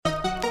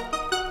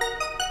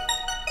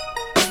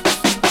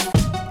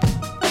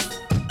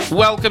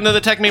Welcome to the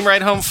Tech Meme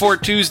Ride Home for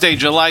Tuesday,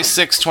 July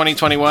 6,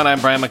 2021.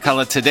 I'm Brian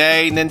McCullough.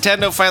 Today,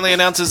 Nintendo finally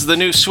announces the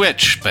new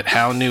Switch, but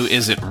how new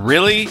is it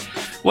really?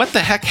 What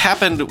the heck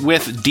happened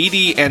with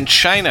Didi and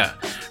China?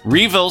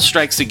 Revil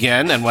strikes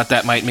again, and what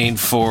that might mean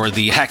for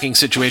the hacking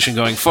situation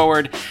going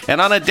forward. And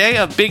on a day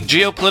of big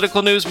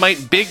geopolitical news,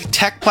 might big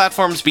tech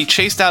platforms be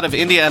chased out of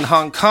India and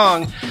Hong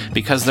Kong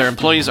because their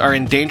employees are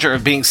in danger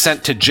of being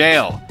sent to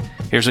jail?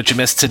 Here's what you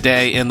missed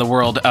today in the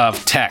world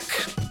of tech.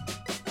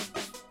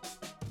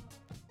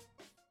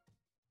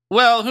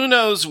 Well, who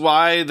knows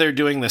why they're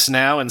doing this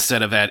now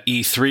instead of at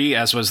E3,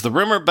 as was the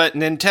rumor, but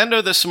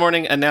Nintendo this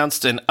morning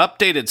announced an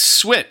updated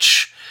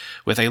Switch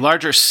with a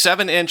larger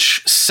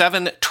 7-inch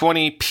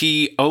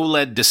 720p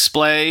OLED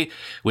display,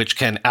 which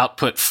can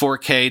output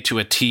 4K to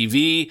a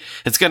TV.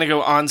 It's going to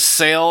go on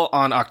sale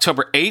on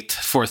October 8th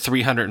for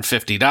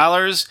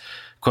 $350,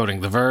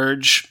 quoting The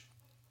Verge.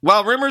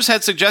 While rumors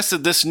had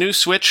suggested this new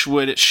Switch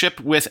would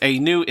ship with a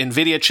new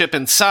NVIDIA chip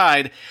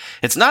inside,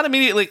 it's not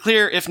immediately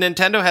clear if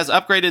Nintendo has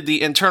upgraded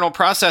the internal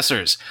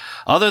processors.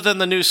 Other than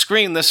the new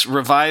screen, this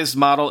revised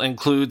model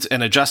includes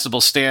an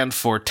adjustable stand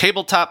for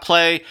tabletop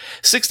play,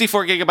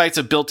 64 gigabytes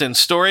of built-in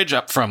storage,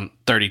 up from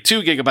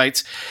 32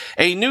 gigabytes,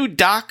 a new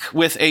dock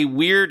with a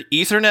weird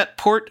Ethernet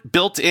port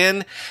built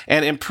in,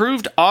 and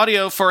improved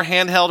audio for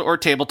handheld or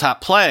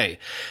tabletop play.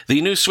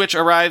 The new Switch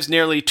arrives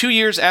nearly 2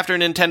 years after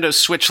Nintendo's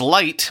Switch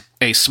Lite,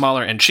 a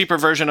smaller and cheaper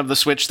version of the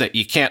Switch that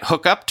you can't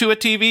hook up to a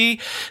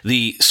TV.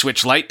 The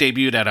Switch Lite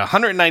debuted at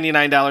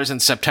 $199 in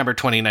September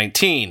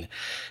 2019.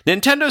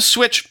 Nintendo's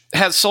Switch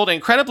has sold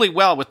incredibly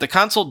well, with the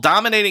console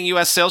dominating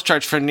US sales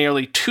charts for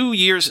nearly 2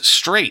 years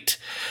straight.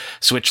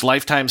 Switch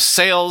lifetime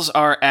sales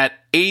are at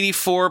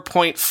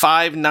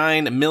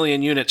 84.59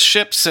 million units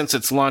shipped since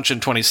its launch in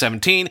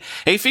 2017,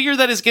 a figure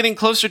that is getting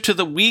closer to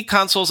the Wii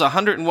console's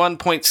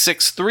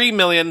 101.63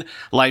 million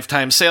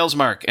lifetime sales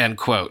mark, end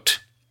quote.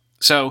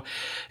 So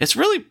it's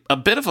really a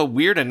bit of a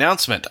weird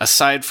announcement.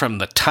 Aside from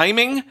the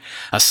timing,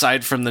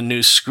 aside from the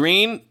new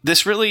screen,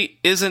 this really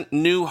isn't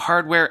new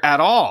hardware at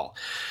all.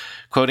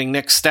 Quoting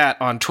Nick Stat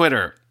on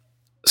Twitter,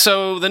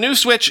 so the new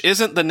Switch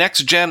isn't the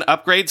next-gen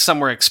upgrade some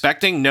were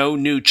expecting, no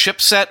new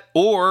chipset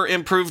or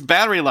improved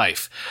battery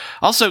life.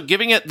 Also,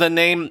 giving it the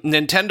name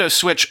Nintendo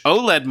Switch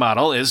OLED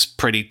model is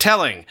pretty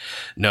telling.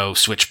 No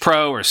Switch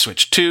Pro or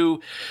Switch 2.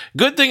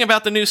 Good thing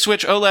about the new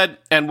Switch OLED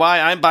and why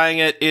I'm buying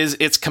it is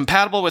it's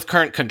compatible with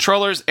current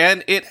controllers,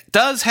 and it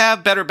does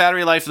have better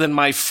battery life than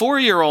my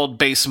 4-year-old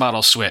base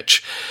model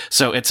Switch.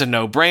 So it's a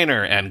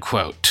no-brainer, end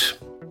quote.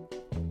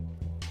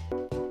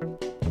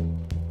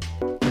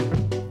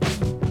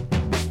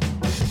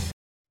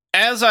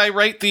 As I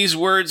write these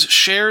words,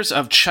 shares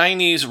of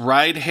Chinese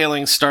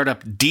ride-hailing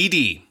startup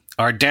Didi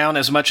are down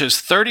as much as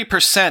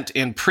 30%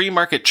 in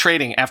pre-market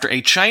trading after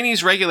a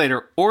Chinese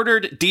regulator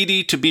ordered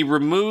Didi to be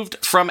removed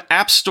from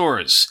app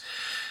stores.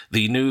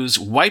 The news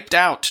wiped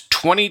out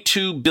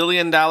 $22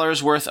 billion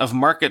worth of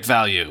market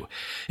value.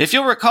 If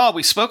you'll recall,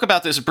 we spoke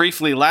about this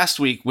briefly last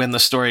week when the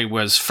story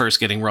was first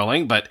getting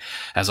rolling, but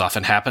as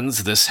often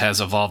happens, this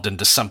has evolved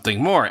into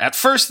something more. At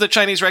first, the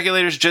Chinese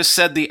regulators just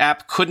said the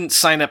app couldn't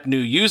sign up new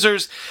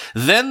users.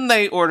 Then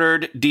they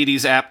ordered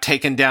Didi's app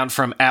taken down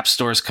from app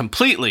stores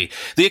completely.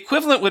 The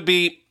equivalent would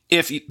be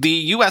if the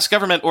U.S.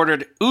 government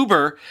ordered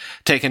Uber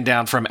taken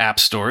down from app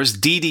stores.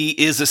 Didi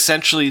is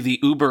essentially the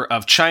Uber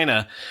of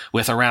China,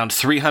 with around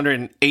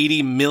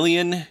 380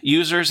 million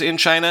users in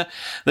China.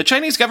 The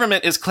Chinese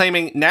government is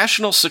claiming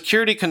national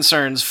security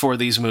concerns for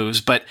these moves,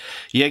 but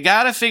you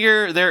gotta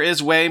figure there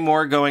is way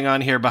more going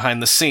on here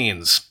behind the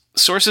scenes.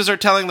 Sources are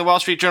telling the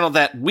Wall Street Journal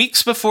that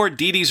weeks before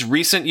Didi's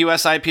recent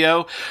U.S.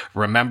 IPO,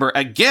 remember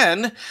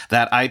again,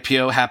 that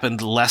IPO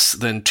happened less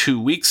than 2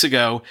 weeks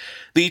ago,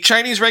 the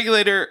Chinese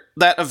regulator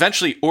that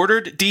eventually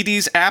ordered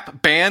Didi's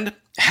app banned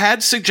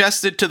had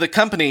suggested to the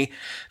company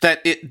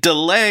that it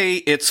delay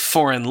its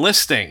foreign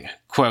listing.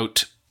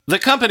 Quote, the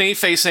company,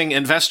 facing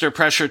investor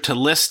pressure to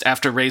list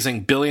after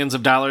raising billions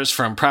of dollars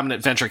from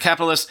prominent venture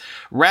capitalists,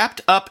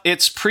 wrapped up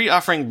its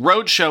pre-offering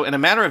roadshow in a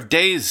matter of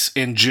days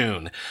in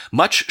June,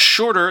 much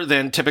shorter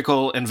than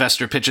typical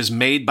investor pitches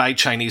made by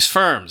Chinese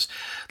firms.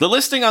 The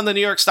listing on the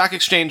New York Stock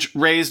Exchange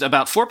raised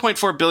about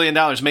 $4.4 billion,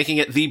 making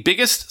it the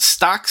biggest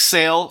stock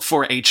sale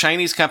for a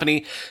Chinese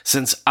company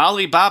since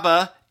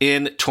Alibaba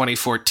in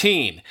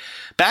 2014.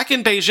 Back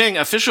in Beijing,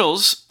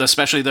 officials,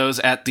 especially those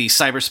at the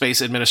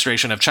Cyberspace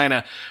Administration of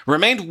China,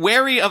 remained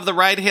wary of the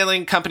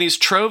ride-hailing company's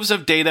troves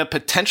of data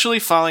potentially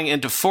falling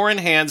into foreign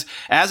hands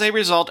as a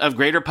result of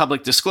greater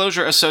public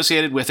disclosure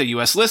associated with a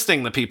U.S.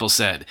 listing, the people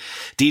said.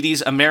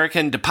 Didi's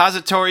American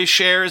depository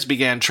shares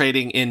began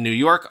trading in New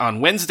York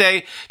on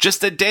Wednesday,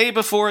 just a day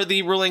before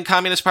the ruling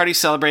Communist Party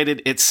celebrated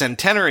its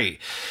centenary.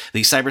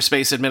 The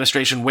Cyberspace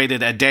Administration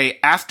waited a day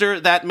after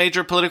that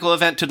major political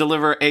event to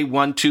deliver a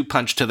 1-2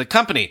 punch to the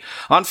company.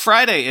 On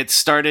Friday, it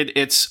started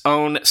its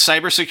own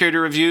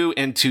cybersecurity review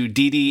into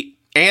Didi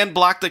and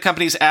blocked the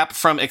company's app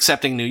from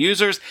accepting new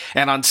users.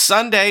 And on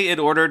Sunday, it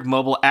ordered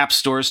mobile app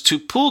stores to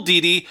pull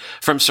Didi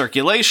from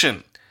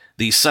circulation.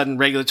 The sudden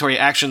regulatory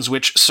actions,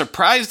 which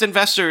surprised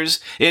investors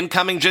in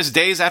coming just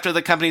days after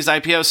the company's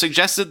IPO,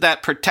 suggested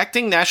that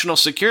protecting national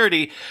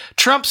security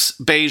trumps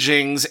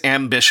Beijing's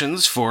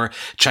ambitions for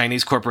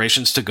Chinese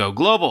corporations to go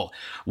global.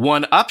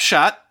 One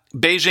upshot: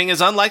 Beijing is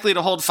unlikely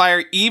to hold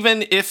fire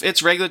even if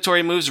its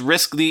regulatory moves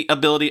risk the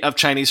ability of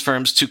Chinese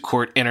firms to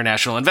court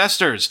international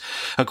investors.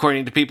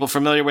 According to people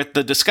familiar with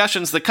the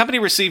discussions, the company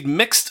received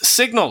mixed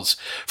signals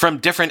from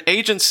different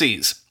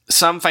agencies.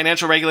 Some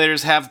financial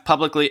regulators have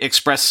publicly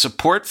expressed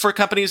support for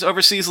companies'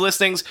 overseas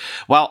listings,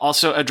 while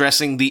also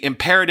addressing the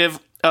imperative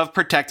of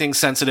protecting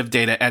sensitive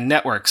data and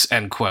networks,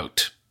 end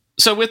quote.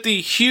 So with the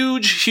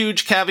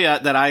huge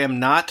caveat that I am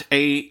not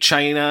a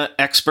China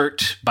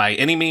expert by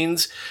any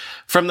means,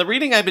 from the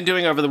reading I've been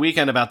doing over the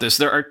weekend about this,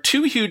 there are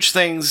two huge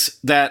things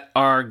that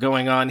are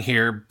going on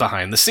here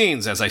behind the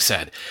scenes, as I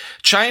said.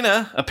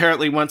 China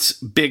apparently wants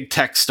big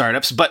tech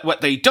startups, but what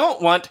they don't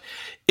want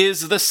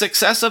is the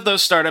success of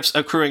those startups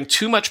accruing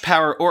too much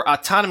power or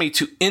autonomy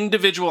to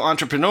individual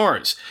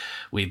entrepreneurs.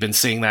 We've been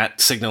seeing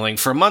that signaling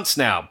for months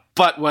now.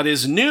 But what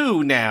is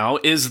new now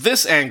is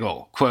this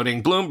angle,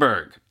 quoting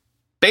Bloomberg.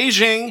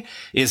 Beijing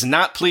is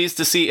not pleased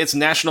to see its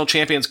national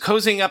champions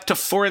cozying up to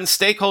foreign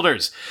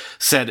stakeholders,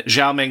 said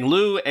Xiaoming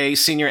Lu, a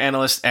senior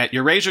analyst at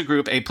Eurasia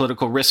Group, a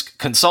political risk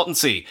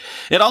consultancy.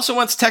 It also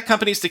wants tech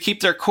companies to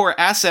keep their core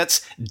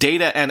assets,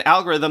 data, and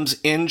algorithms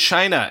in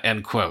China,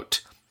 end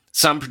quote.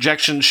 Some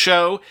projections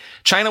show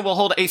China will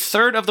hold a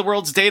third of the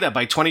world's data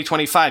by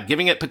 2025,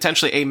 giving it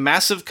potentially a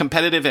massive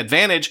competitive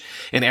advantage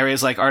in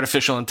areas like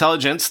artificial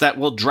intelligence that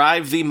will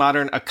drive the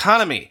modern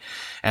economy.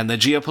 And the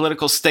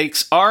geopolitical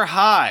stakes are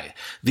high.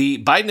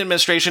 The Biden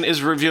administration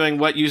is reviewing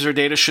what user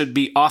data should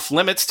be off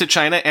limits to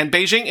China, and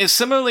Beijing is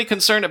similarly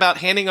concerned about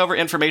handing over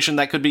information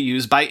that could be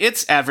used by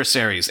its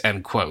adversaries,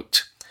 end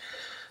quote.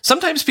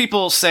 Sometimes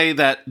people say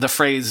that the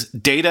phrase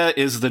data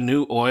is the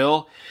new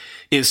oil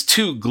is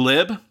too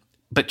glib.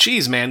 But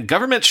geez, man,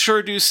 governments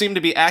sure do seem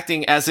to be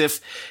acting as if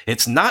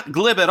it's not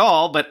glib at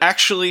all, but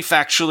actually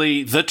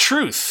factually the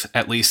truth,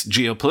 at least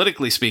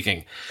geopolitically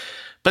speaking.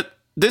 But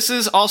this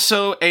is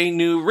also a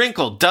new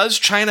wrinkle. Does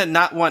China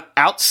not want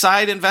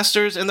outside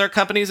investors in their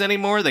companies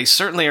anymore? They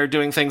certainly are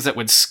doing things that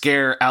would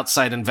scare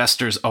outside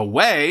investors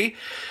away.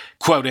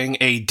 Quoting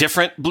a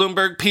different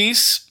Bloomberg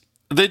piece,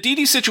 the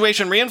Didi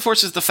situation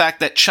reinforces the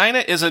fact that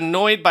China is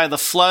annoyed by the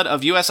flood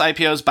of U.S.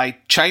 IPOs by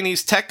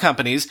Chinese tech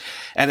companies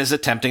and is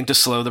attempting to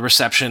slow the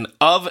reception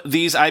of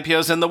these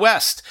IPOs in the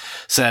West,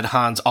 said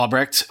Hans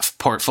Albrecht,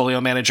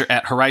 portfolio manager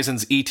at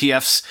Horizons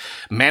ETF's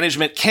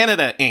Management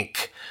Canada,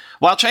 Inc.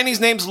 While Chinese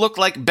names look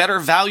like better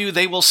value,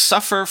 they will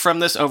suffer from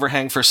this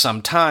overhang for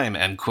some time,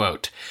 end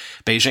quote.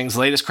 Beijing's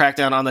latest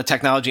crackdown on the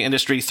technology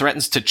industry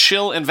threatens to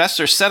chill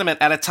investor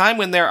sentiment at a time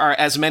when there are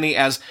as many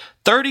as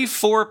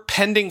 34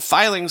 pending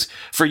filings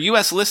for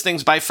U.S.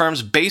 listings by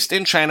firms based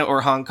in China or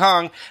Hong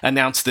Kong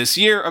announced this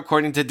year,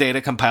 according to data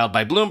compiled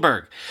by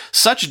Bloomberg.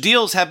 Such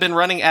deals have been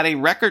running at a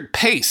record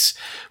pace,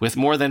 with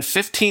more than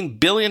 $15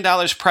 billion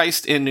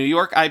priced in New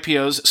York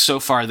IPOs so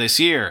far this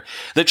year.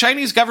 The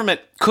Chinese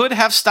government could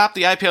have stopped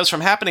the IPOs from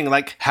happening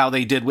like how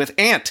they did with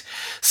Ant,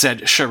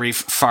 said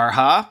Sharif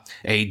Farha,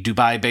 a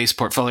Dubai-based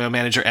portfolio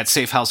manager at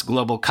Safehouse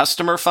Global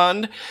Customer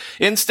Fund.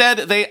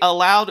 Instead, they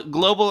allowed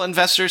global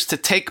investors to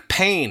take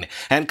pain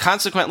and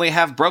consequently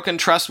have broken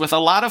trust with a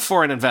lot of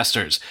foreign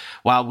investors.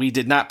 While we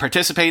did not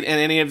participate in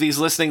any of these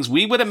listings,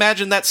 we would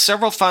imagine that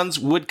several funds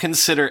would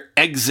consider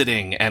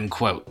exiting, end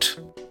quote.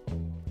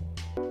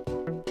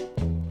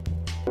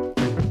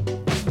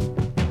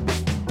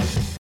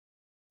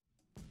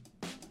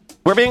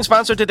 We're being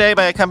sponsored today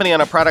by a company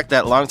on a product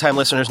that longtime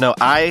listeners know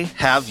I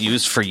have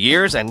used for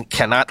years and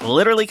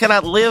literally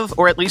cannot live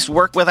or at least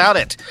work without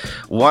it.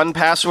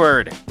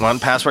 1Password.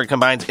 1Password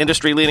combines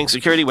industry-leading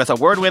security with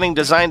award-winning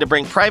design to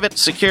bring private,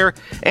 secure,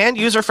 and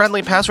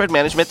user-friendly password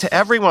management to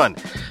everyone.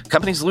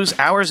 Companies lose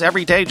hours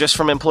every day just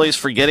from employees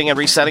forgetting and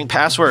resetting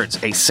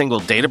passwords. A single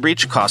data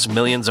breach costs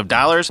millions of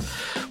dollars.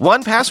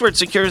 1Password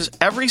secures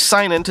every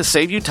sign-in to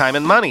save you time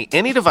and money,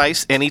 any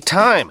device,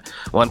 anytime.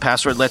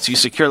 1Password lets you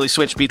securely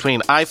switch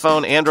between iPhone,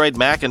 Android,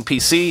 Mac, and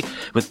PC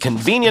with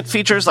convenient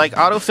features like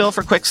autofill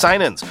for quick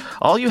sign-ins.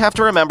 All you have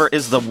to remember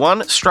is the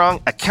one strong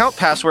account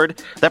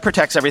password that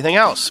protects everything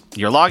else.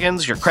 Your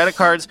logins, your credit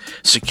cards,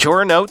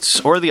 secure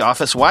notes, or the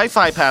office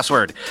Wi-Fi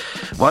password.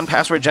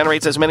 1Password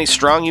generates as many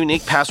strong,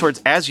 unique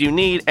passwords as you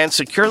need and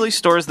securely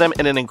stores them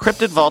in an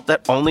encrypted vault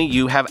that only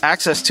you have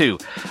access to.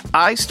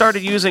 I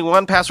started using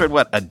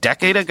 1Password, a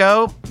decade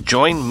ago?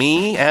 Join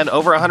me and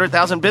over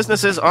 100,000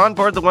 businesses on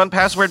board the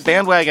 1Password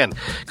bandwagon.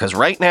 Because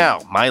right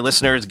now, my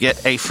listeners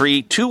get a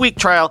free 2-week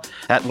trial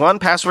at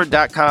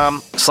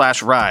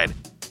onepassword.com/ride.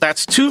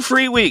 That's 2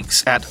 free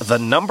weeks at the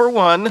number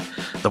 1,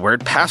 the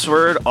word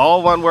password,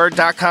 all one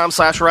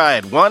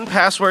word.com/ride.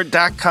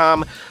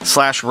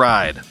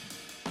 Onepassword.com/ride.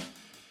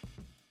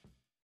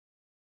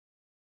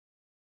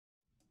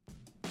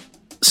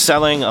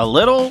 Selling a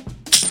little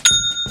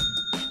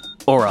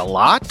or a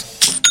lot?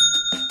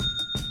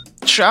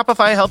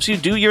 Shopify helps you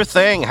do your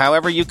thing,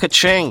 however you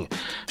ka-ching.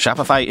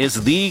 Shopify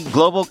is the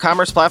global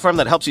commerce platform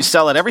that helps you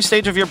sell at every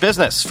stage of your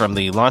business, from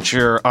the launch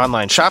your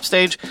online shop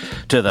stage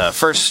to the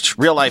first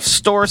real-life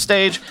store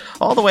stage,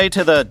 all the way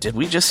to the did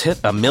we just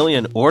hit 1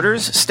 million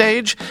orders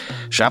stage.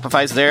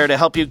 Shopify's there to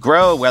help you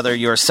grow, whether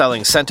you're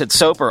selling scented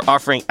soap or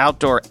offering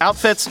outdoor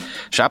outfits.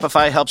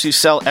 Shopify helps you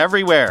sell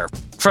everywhere.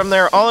 From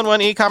their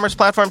all-in-one e-commerce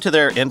platform to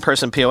their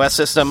in-person POS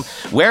system,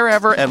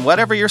 wherever and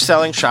whatever you're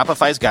selling,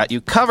 Shopify's got you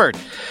covered.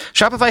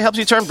 Shopify helps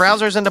you turn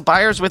browsers into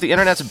buyers with the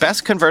internet's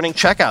best converting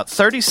checkout,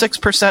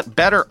 36%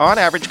 better on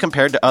average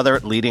compared to other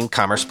leading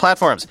commerce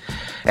platforms.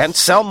 And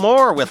sell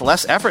more with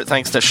less effort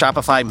thanks to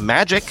Shopify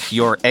Magic,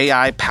 your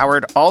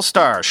AI-powered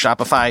all-star.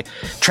 Shopify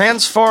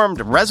transformed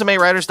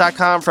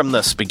ResumeWriters.com from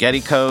the spaghetti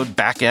code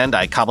backend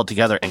I cobbled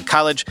together in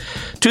college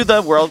to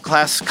the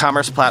world-class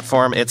commerce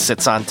platform it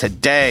sits on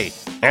today.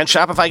 And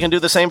Shopify can do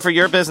the same for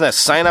your business.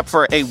 Sign up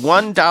for a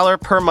 $1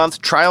 per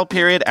month trial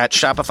period at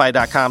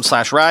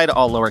shopify.com/ride,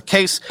 all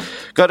lowercase.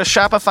 Go to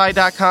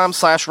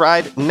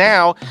shopify.com/ride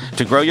now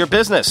to grow your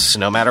business,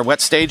 no matter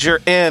what stage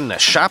you're in.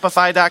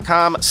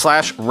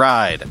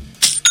 Shopify.com/ride.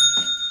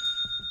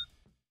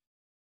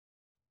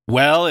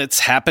 Well, it's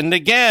happened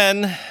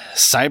again.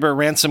 Cyber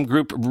ransom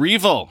group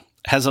REvil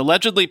has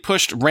allegedly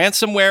pushed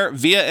ransomware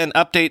via an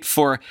update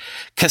for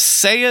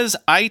Kaseya's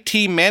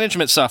IT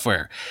management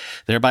software,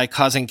 thereby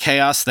causing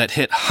chaos that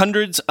hit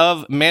hundreds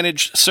of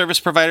managed service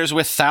providers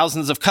with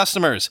thousands of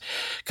customers.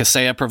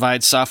 Kaseya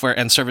provides software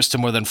and service to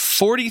more than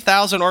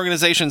 40,000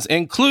 organizations,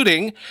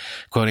 including,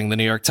 quoting the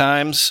New York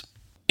Times,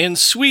 in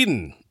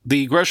Sweden,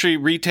 the grocery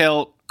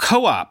retail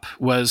Co-op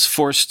was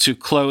forced to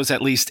close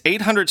at least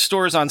 800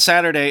 stores on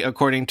Saturday,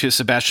 according to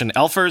Sebastian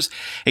Elfers,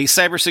 a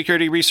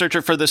cybersecurity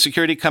researcher for the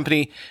security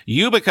company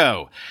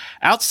Yubico.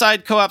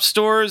 Outside Co-op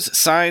stores,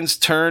 signs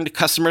turned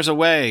customers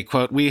away.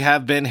 Quote, "We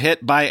have been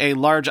hit by a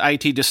large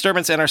IT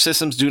disturbance and our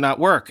systems do not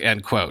work,"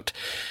 end quote.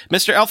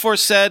 Mr. Elfers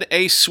said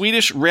a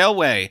Swedish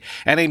railway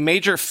and a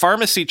major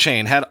pharmacy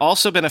chain had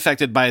also been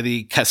affected by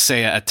the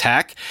Kaseya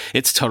attack.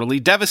 "It's totally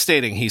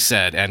devastating," he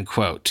said, end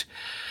quote.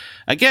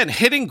 Again,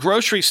 hitting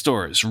grocery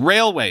stores,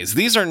 railways,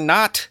 these are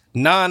not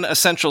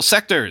non-essential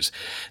sectors.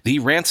 The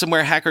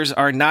ransomware hackers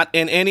are not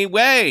in any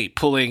way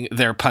pulling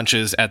their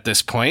punches at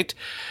this point.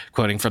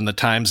 Quoting from the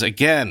Times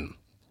again.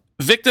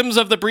 Victims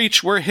of the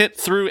breach were hit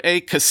through a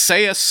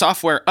Kaseya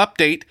software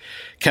update,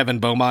 Kevin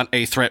Beaumont,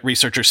 a threat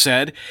researcher,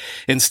 said.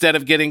 Instead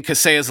of getting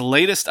Kaseya's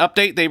latest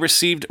update, they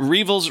received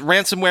REvil's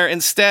ransomware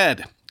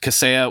instead.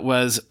 Kaseya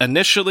was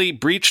initially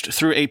breached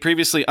through a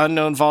previously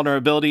unknown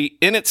vulnerability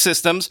in its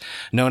systems,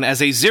 known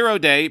as a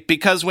 0-day,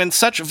 because when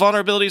such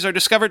vulnerabilities are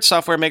discovered,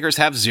 software makers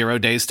have 0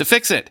 days to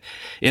fix it.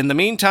 In the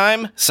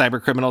meantime,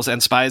 cybercriminals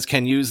and spies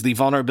can use the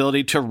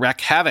vulnerability to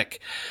wreak havoc.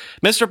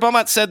 Mr.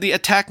 Beaumont said the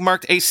attack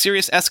marked a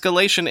serious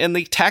escalation in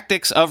the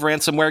tactics of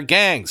ransomware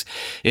gangs.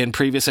 In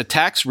previous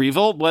attacks,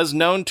 REvil was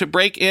known to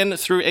break in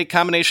through a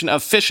combination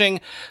of phishing,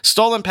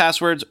 stolen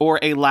passwords, or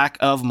a lack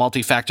of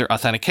multi-factor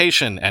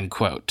authentication, end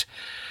quote.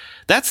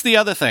 That's the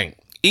other thing.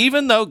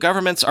 Even though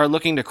governments are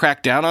looking to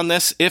crack down on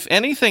this, if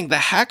anything, the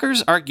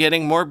hackers are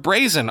getting more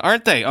brazen,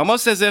 aren't they?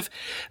 Almost as if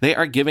they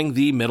are giving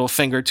the middle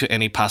finger to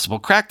any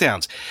possible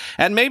crackdowns.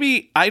 And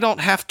maybe I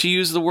don't have to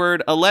use the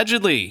word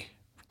allegedly,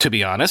 to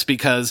be honest,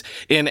 because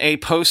in a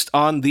post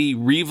on the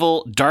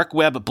REvil dark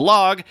web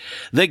blog,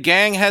 the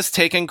gang has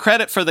taken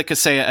credit for the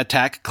Kaseya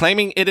attack,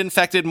 claiming it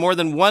infected more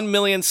than 1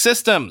 million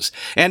systems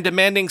and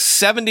demanding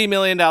 $70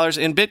 million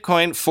in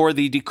Bitcoin for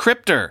the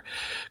decryptor,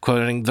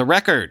 quoting the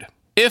record.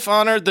 If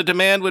honored, the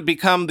demand would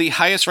become the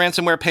highest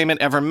ransomware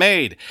payment ever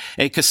made.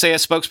 A Kaseya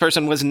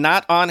spokesperson was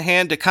not on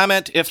hand to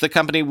comment if the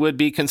company would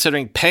be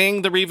considering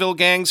paying the REvil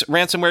gang's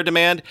ransomware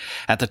demand.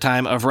 At the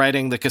time of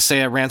writing, the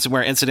Kaseya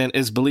ransomware incident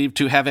is believed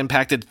to have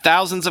impacted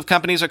thousands of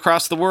companies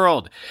across the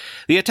world.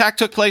 The attack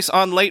took place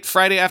on late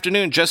Friday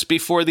afternoon, just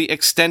before the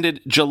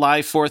extended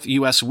July 4th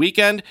U.S.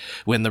 weekend,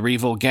 when the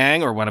REvil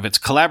gang, or one of its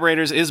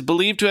collaborators, is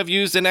believed to have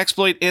used an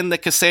exploit in the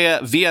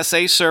Kaseya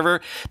VSA server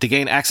to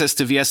gain access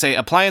to VSA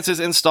appliances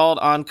installed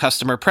on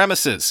customer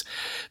premises.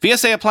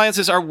 VSA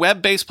appliances are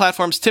web-based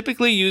platforms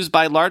typically used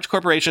by large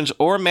corporations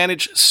or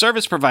managed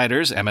service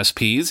providers,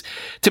 MSPs,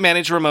 to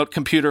manage remote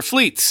computer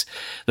fleets.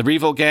 The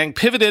REvil gang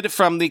pivoted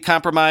from the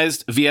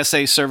compromised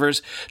VSA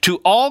servers to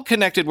all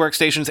connected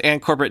workstations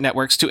and corporate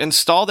networks to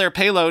install their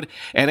payload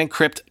and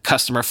encrypt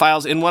customer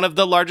files in one of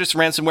the largest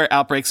ransomware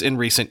outbreaks in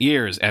recent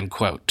years, end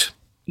quote.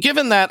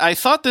 Given that, I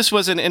thought this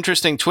was an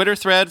interesting Twitter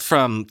thread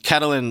from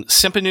Catalin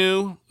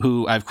Simpanu,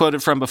 who I've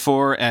quoted from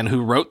before and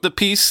who wrote the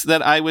piece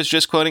that I was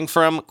just quoting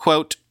from,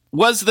 quote,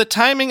 "Was the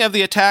timing of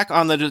the attack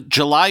on the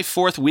July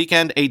 4th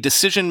weekend a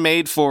decision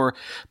made for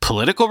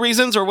political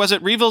reasons, or was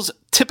it REvil's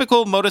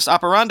typical modus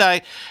operandi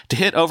to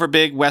hit over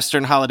big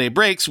Western holiday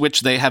breaks,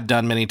 which they have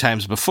done many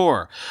times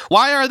before?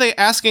 Why are they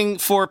asking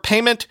for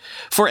payment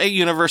for a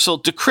universal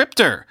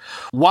decryptor?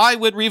 Why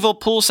would REvil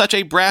pull such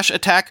a brash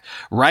attack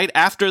right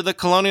after the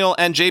Colonial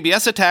and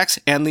JBS attacks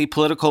and the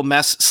political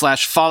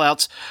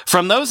mess/fallouts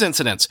from those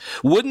incidents?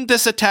 Wouldn't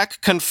this attack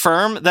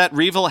confirm that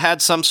REvil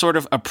had some sort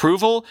of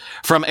approval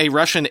from a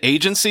Russian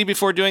agency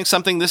before doing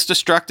something this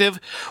destructive?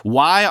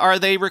 Why are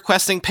they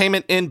requesting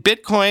payment in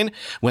Bitcoin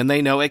when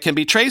they know it can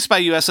be traced by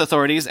U.S.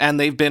 authorities and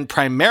they've been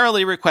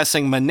primarily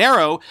requesting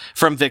Monero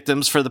from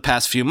victims for the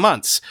past few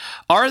months?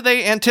 Are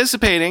they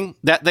anticipating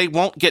that they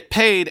won't get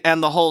paid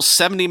and the whole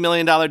 $70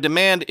 million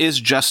demand is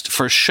just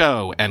for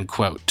show, end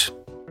quote.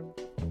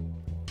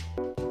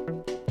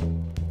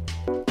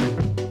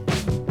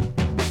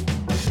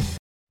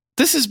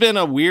 This has been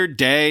a weird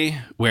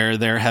day where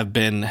there have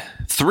been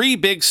 3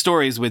 big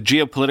stories with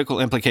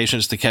geopolitical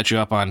implications to catch you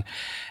up on.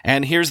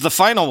 And here's the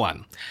final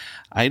one.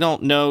 I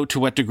don't know to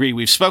what degree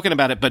we've spoken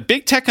about it, but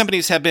big tech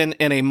companies have been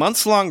in a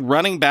months-long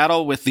running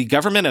battle with the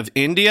government of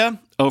India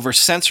over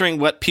censoring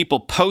what people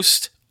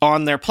post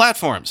on their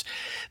platforms.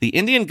 The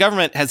Indian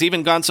government has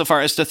even gone so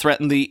far as to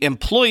threaten the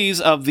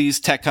employees of these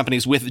tech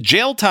companies with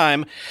jail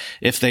time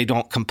if they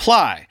don't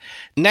comply.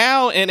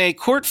 Now, in a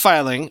court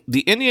filing,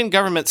 the Indian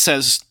government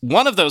says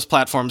one of those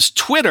platforms,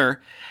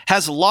 Twitter,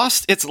 has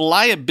lost its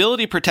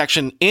liability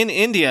protection in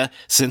India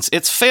since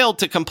it's failed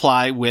to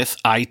comply with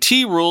IT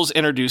rules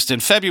introduced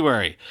in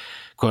February.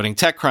 Quoting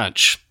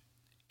TechCrunch,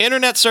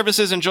 Internet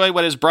services enjoy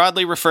what is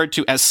broadly referred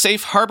to as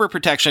safe harbor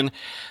protection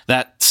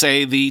that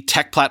say the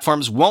tech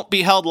platforms won't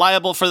be held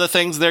liable for the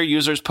things their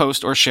users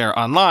post or share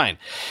online.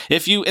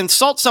 If you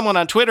insult someone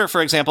on Twitter,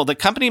 for example, the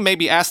company may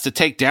be asked to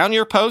take down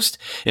your post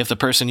if the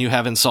person you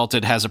have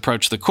insulted has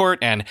approached the court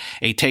and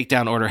a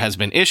takedown order has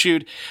been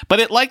issued,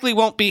 but it likely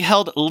won't be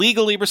held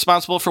legally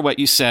responsible for what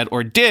you said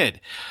or did.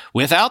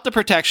 Without the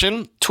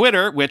protection,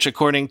 Twitter, which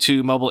according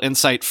to mobile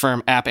insight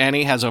firm App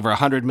Annie has over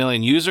 100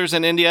 million users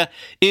in India,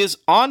 is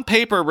on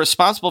paper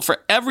responsible for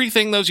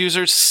everything those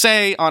users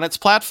say on its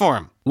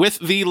platform. With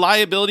the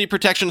liability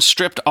protection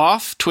stripped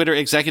off, Twitter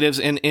executives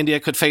in India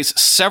could face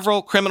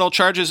several criminal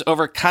charges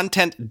over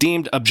content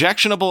deemed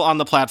objectionable on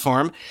the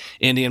platform.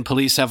 Indian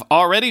police have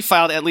already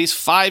filed at least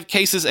 5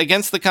 cases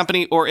against the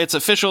company or its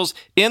officials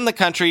in the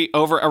country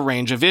over a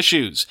range of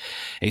issues.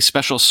 A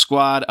special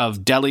squad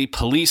of Delhi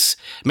police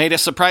made a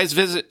surprise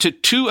visit to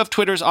 2 of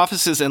Twitter's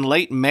offices in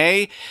late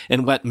May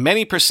in what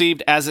many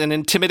perceived as an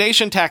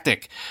intimidation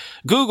tactic.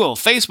 Google,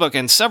 Facebook,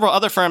 and several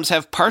other firms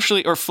have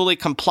partially or fully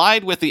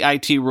complied with the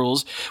IT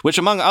rules, which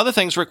among other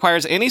things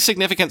requires any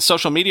significant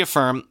social media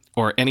firm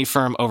or any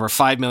firm over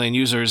 5 million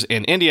users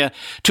in India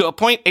to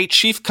appoint a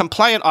chief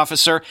compliant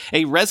officer,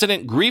 a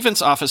resident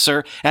grievance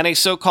officer, and a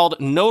so-called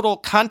nodal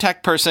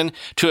contact person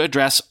to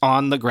address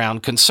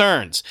on-the-ground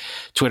concerns.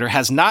 Twitter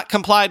has not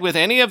complied with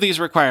any of these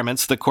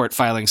requirements, the court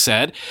filing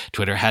said.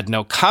 Twitter had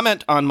no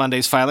comment on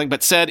Monday's filing,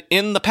 but said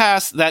in the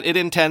past that it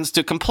intends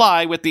to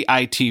comply with the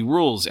IT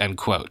rules, end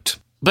quote.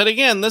 But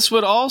again, this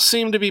would all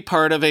seem to be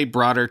part of a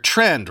broader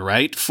trend,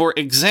 right? For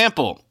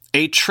example,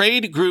 a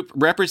trade group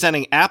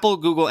representing Apple,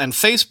 Google, and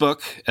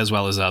Facebook, as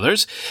well as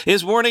others,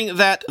 is warning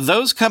that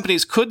those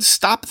companies could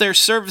stop their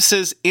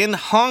services in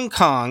Hong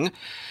Kong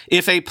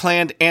if a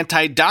planned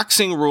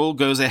anti-doxing rule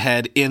goes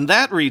ahead in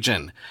that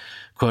region,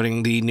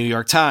 quoting the New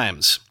York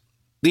Times.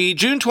 The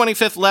June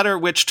 25th letter,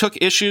 which took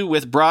issue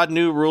with broad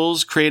new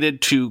rules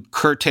created to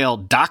curtail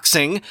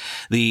doxing,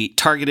 the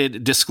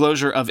targeted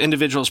disclosure of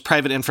individuals'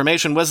 private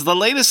information, was the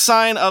latest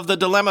sign of the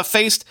dilemma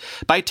faced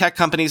by tech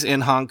companies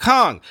in Hong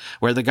Kong,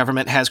 where the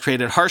government has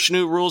created harsh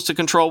new rules to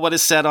control what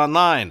is said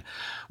online.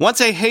 Once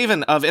a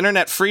haven of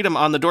internet freedom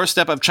on the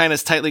doorstep of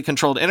China's tightly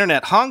controlled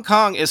internet, Hong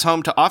Kong is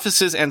home to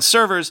offices and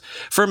servers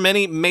for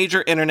many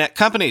major internet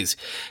companies.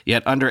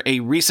 Yet under a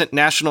recent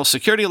national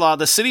security law,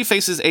 the city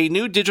faces a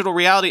new digital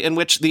reality in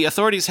which the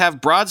authorities have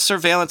broad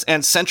surveillance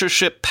and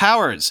censorship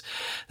powers.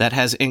 That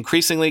has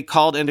increasingly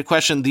called into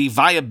question the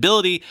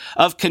viability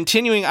of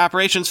continuing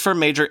operations for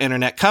major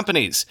internet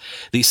companies.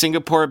 The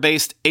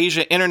Singapore-based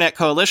Asia Internet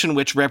Coalition,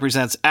 which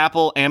represents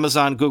Apple,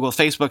 Amazon, Google,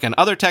 Facebook, and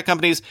other tech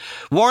companies,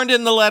 warned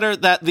in the letter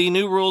that the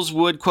new rules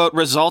would, quote,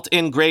 result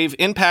in grave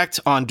impact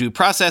on due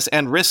process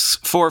and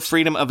risks for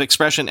freedom of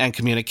expression and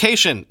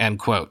communication, end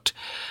quote.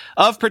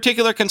 Of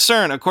particular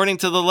concern, according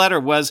to the letter,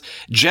 was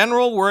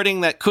general wording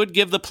that could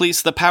give the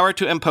police the power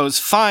to impose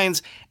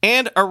fines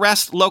and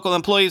arrest local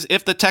employees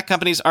if the tech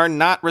companies are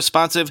not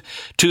responsive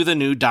to the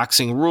new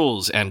doxing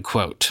rules, end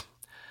quote.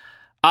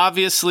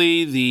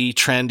 Obviously, the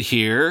trend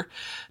here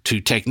to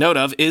take note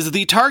of is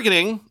the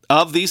targeting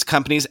of these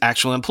companies'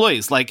 actual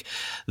employees. Like,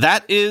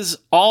 that is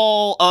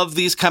all of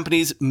these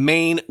companies'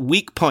 main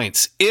weak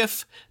points.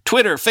 If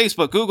Twitter,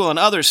 Facebook, Google, and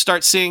others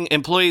start seeing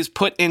employees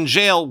put in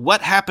jail,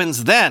 what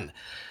happens then?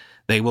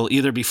 They will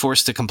either be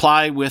forced to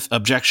comply with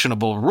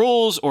objectionable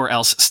rules or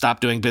else stop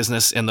doing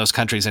business in those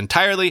countries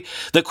entirely.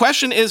 The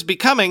question is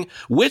becoming,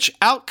 which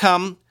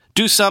outcome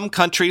do some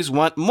countries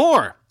want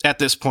more at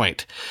this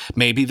point?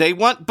 Maybe they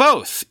want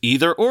both.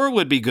 Either or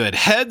would be good.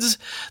 Heads,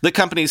 the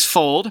companies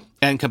fold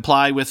and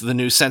comply with the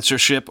new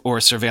censorship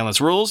or surveillance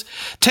rules.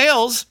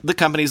 Tails, the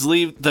companies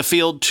leave the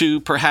field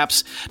to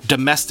perhaps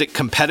domestic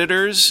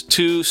competitors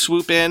to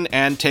swoop in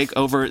and take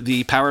over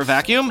the power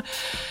vacuum.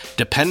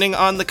 Depending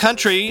on the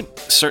country,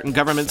 certain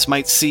governments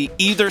might see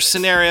either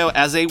scenario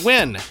as a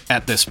win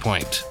at this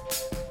point.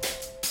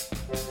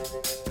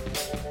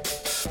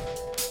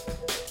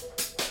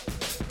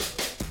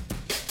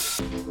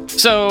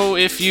 So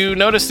if you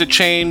noticed a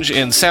change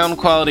in sound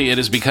quality, it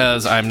is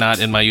because I'm not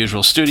in my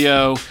usual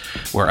studio.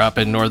 We're up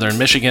in northern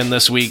Michigan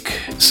this week,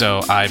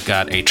 so I've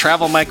got a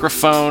travel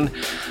microphone.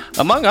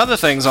 Among other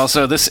things,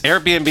 also, this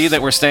Airbnb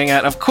that we're staying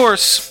at, of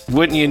course,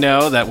 wouldn't you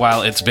know that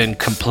while it's been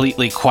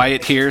completely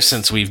quiet here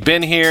since we've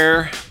been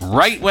here,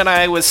 right when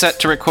I was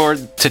set to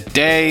record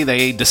today,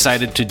 they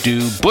decided to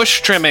do bush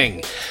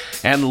trimming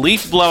and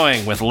leaf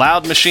blowing with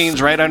loud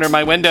machines right under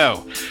my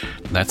window.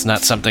 That's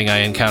not something I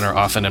encounter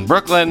often in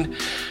Brooklyn.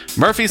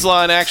 Murphy's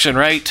Law in action,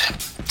 right?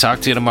 Talk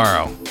to you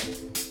tomorrow.